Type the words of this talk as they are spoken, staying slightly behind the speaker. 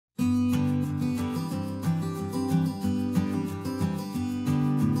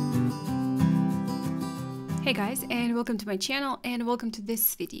Hey guys, and welcome to my channel and welcome to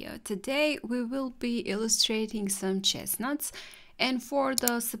this video. Today we will be illustrating some chestnuts, and for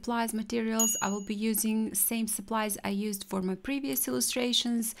the supplies materials I will be using same supplies I used for my previous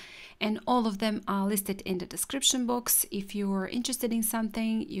illustrations, and all of them are listed in the description box. If you are interested in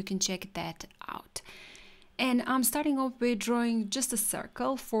something, you can check that out. And I'm starting off with drawing just a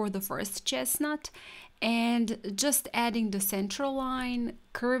circle for the first chestnut and just adding the central line,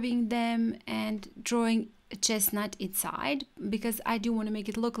 curving them and drawing a chestnut inside, because I do want to make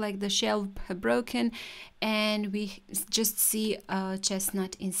it look like the shell broken and we just see a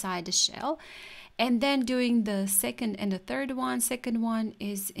chestnut inside the shell. And then doing the second and the third one. Second one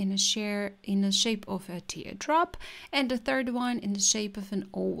is in the shape of a teardrop, and the third one in the shape of an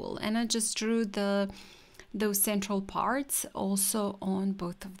oval. And I just drew those central parts also on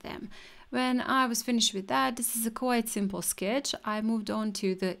both of them. When I was finished with that, this is a quite simple sketch. I moved on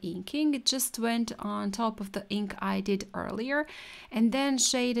to the inking. It just went on top of the ink I did earlier and then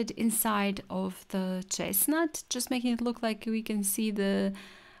shaded inside of the chestnut, just making it look like we can see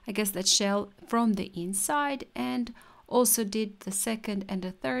I guess that shell from the inside. And also did the second and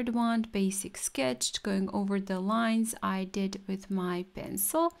the third one, basic sketch, going over the lines I did with my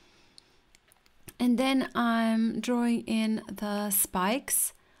pencil. And then I'm drawing in the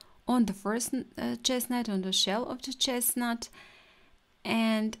spikes on the first chestnut, on the shell of the chestnut,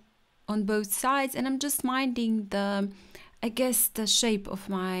 and on both sides. And I'm just minding I guess the shape of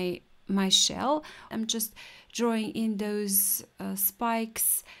my shell. I'm just drawing in those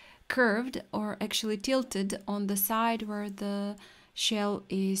spikes curved, or actually tilted, on the side where the shell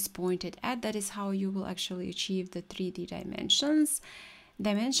is pointed at. That is how you will actually achieve the 3D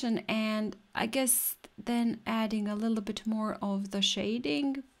dimension. And I guess then adding a little bit more of the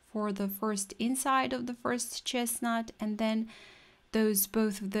shading for the first inside of the first chestnut, and then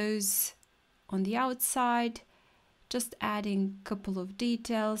both of those on the outside, just adding a couple of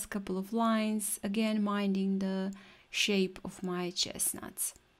details, couple of lines, again minding the shape of my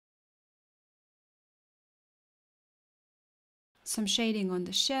chestnuts. Some shading on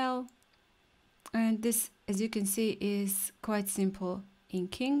the shell, and this, as you can see, is quite simple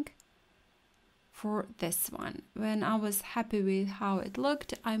inking for this one. When I was happy with how it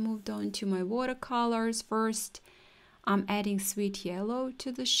looked, I moved on to my watercolors. First, I'm adding sweet yellow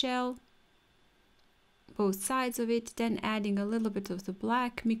to the shell, both sides of it, then adding a little bit of the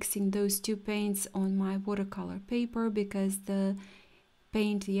black, mixing those two paints on my watercolor paper, because the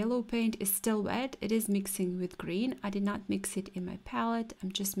yellow paint is still wet. It is mixing with green. I did not mix it in my palette.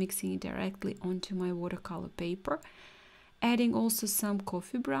 I'm just mixing it directly onto my watercolor paper. Adding also some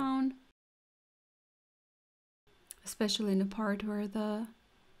coffee brown, especially in the part where the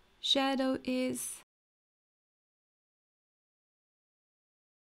shadow is.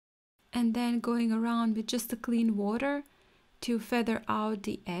 And then going around with just a clean water to feather out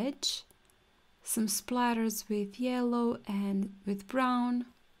the edge. Some splatters with yellow and with brown.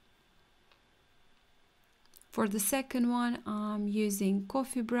 For the second one, I'm using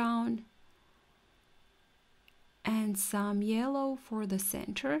coffee brown and some yellow for the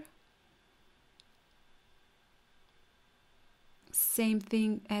center. Same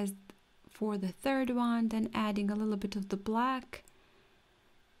thing as for the third one, then adding a little bit of the black,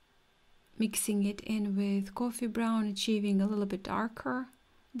 mixing it in with coffee brown, achieving a little bit darker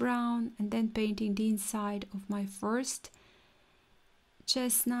brown, and then painting the inside of my first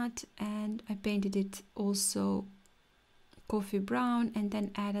chestnut. And I painted it also coffee brown, and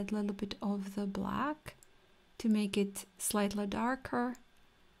then added a little bit of the black to make it slightly darker,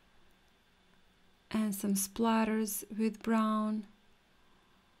 and some splatters with brown.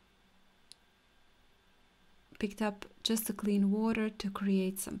 Picked up just a clean water to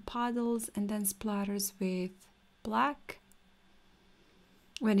create some puddles, and then splatters with black.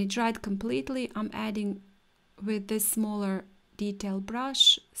 When it dried completely, I'm adding with this smaller detail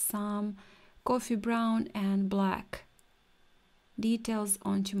brush some coffee brown and black details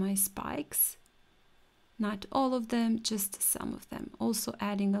onto my spikes. Not all of them, just some of them. Also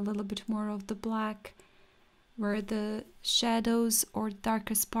adding a little bit more of the black where the shadows or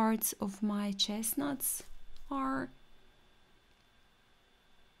darkest parts of my chestnuts are.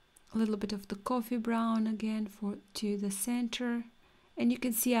 A little bit of the coffee brown again to the center. And you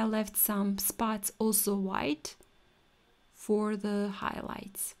can see I left some spots also white for the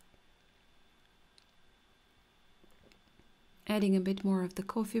highlights. Adding a bit more of the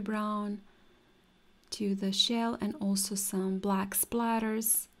coffee brown to the shell, and also some black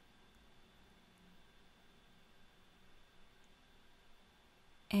splatters.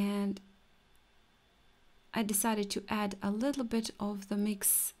 And I decided to add a little bit of the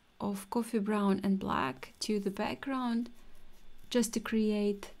mix of coffee brown and black to the background, just to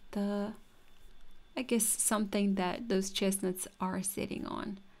create the, I guess, something that those chestnuts are sitting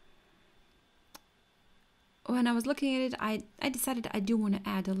on. When I was looking at it, I decided I do want to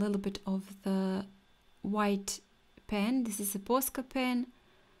add a little bit of the white pen. This is a Posca pen,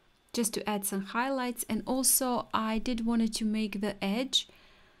 just to add some highlights. And also I did wanted to make the edge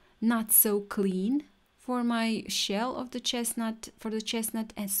not so clean for my shell of the chestnut,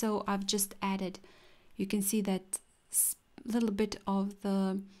 and so I've just added, you can see that little bit of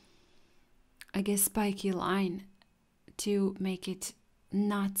the, I guess, spiky line to make it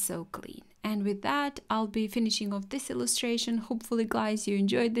not so clean. And with that, I'll be finishing off this illustration. Hopefully, guys, you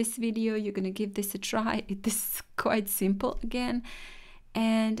enjoyed this video. You're gonna give this a try. This is quite simple again.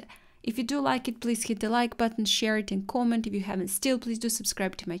 And if you do like it, please hit the like button, share it, and comment. If you haven't still, please do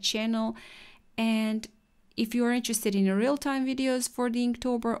subscribe to my channel. And if you are interested in real-time videos for the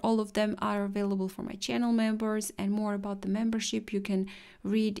Inktober, all of them are available for my channel members. And more about the membership, you can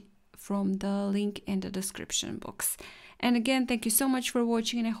read from the link in the description box. And again, thank you so much for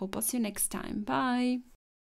watching, and I hope I'll see you next time. Bye!